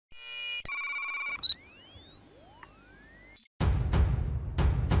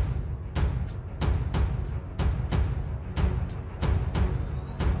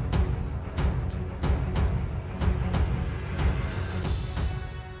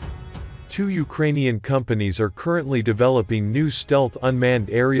Two Ukrainian companies are currently developing new stealth unmanned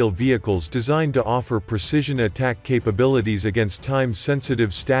aerial vehicles designed to offer precision attack capabilities against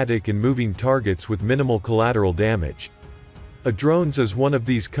time-sensitive static and moving targets with minimal collateral damage. Drones is one of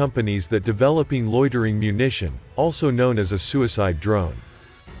these companies that developing loitering munition, also known as a suicide drone.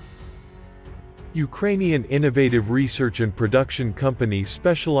 Ukrainian innovative research and production company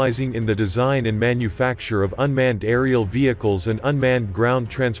specializing in the design and manufacture of unmanned aerial vehicles and unmanned ground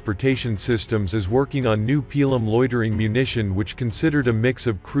transportation systems is working on new Pelem loitering munition which considered a mix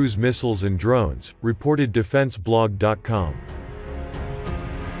of cruise missiles and drones, reported defenseblog.com.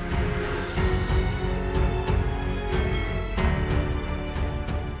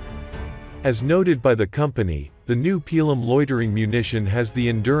 As noted by the company, the new Pelem loitering munition has the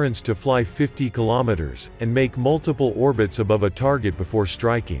endurance to fly 50 kilometers, and make multiple orbits above a target before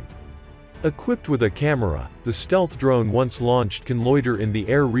striking. Equipped with a camera, the stealth drone once launched can loiter in the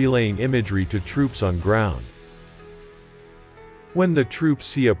air relaying imagery to troops on ground. When the troops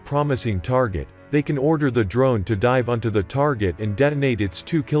see a promising target, they can order the drone to dive onto the target and detonate its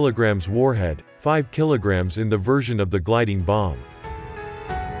 2 kg warhead, 5 kg in the version of the gliding bomb.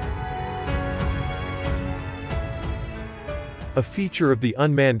 A feature of the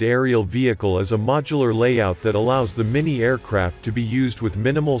unmanned aerial vehicle is a modular layout that allows the mini-aircraft to be used with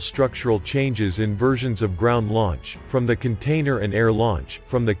minimal structural changes in versions of ground launch, from the container and air launch,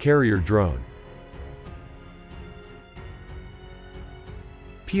 from the carrier drone.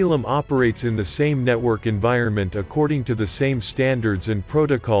 Pelem operates in the same network environment according to the same standards and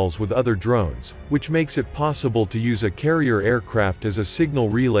protocols with other drones, which makes it possible to use a carrier aircraft as a signal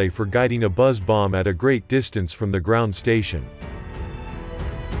relay for guiding a buzz bomb at a great distance from the ground station.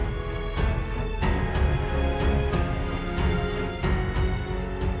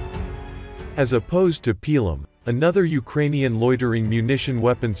 As opposed to Pelem, another Ukrainian loitering munition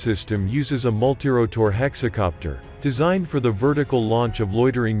weapon system uses a multirotor hexacopter, designed for the vertical launch of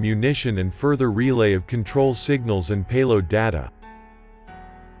loitering munition and further relay of control signals and payload data.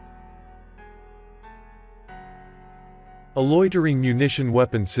 A loitering munition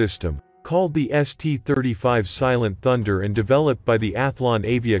weapon system, called the ST-35 Silent Thunder and developed by the Athlon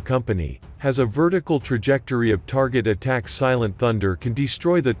Avia company, has a vertical trajectory of target attack. Silent Thunder can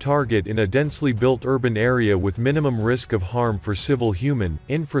destroy the target in a densely built urban area with minimum risk of harm for civil human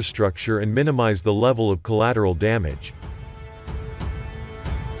infrastructure and minimize the level of collateral damage.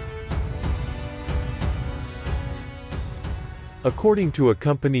 According to a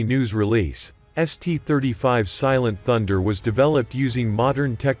company news release, ST-35 Silent Thunder was developed using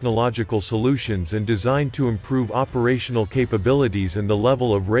modern technological solutions and designed to improve operational capabilities and the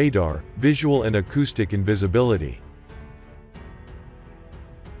level of radar, visual and acoustic invisibility.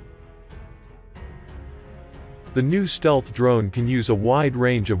 The new stealth drone can use a wide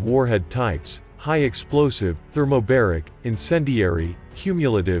range of warhead types: high explosive, thermobaric, incendiary,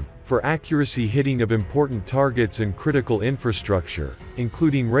 cumulative, for accuracy hitting of important targets and critical infrastructure,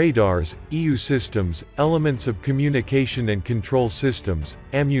 including radars, EU systems, elements of communication and control systems,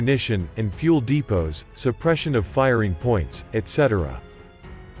 ammunition and fuel depots, suppression of firing points, etc.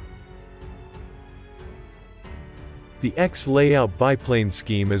 The X-layout biplane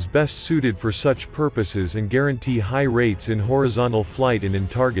scheme is best suited for such purposes and guarantee high rates in horizontal flight and in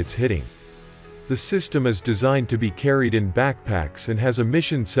targets hitting. The system is designed to be carried in backpacks and has a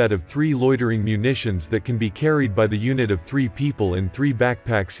mission set of 3 loitering munitions that can be carried by the unit of 3 people in 3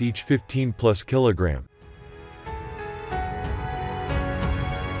 backpacks each 15+ kilograms.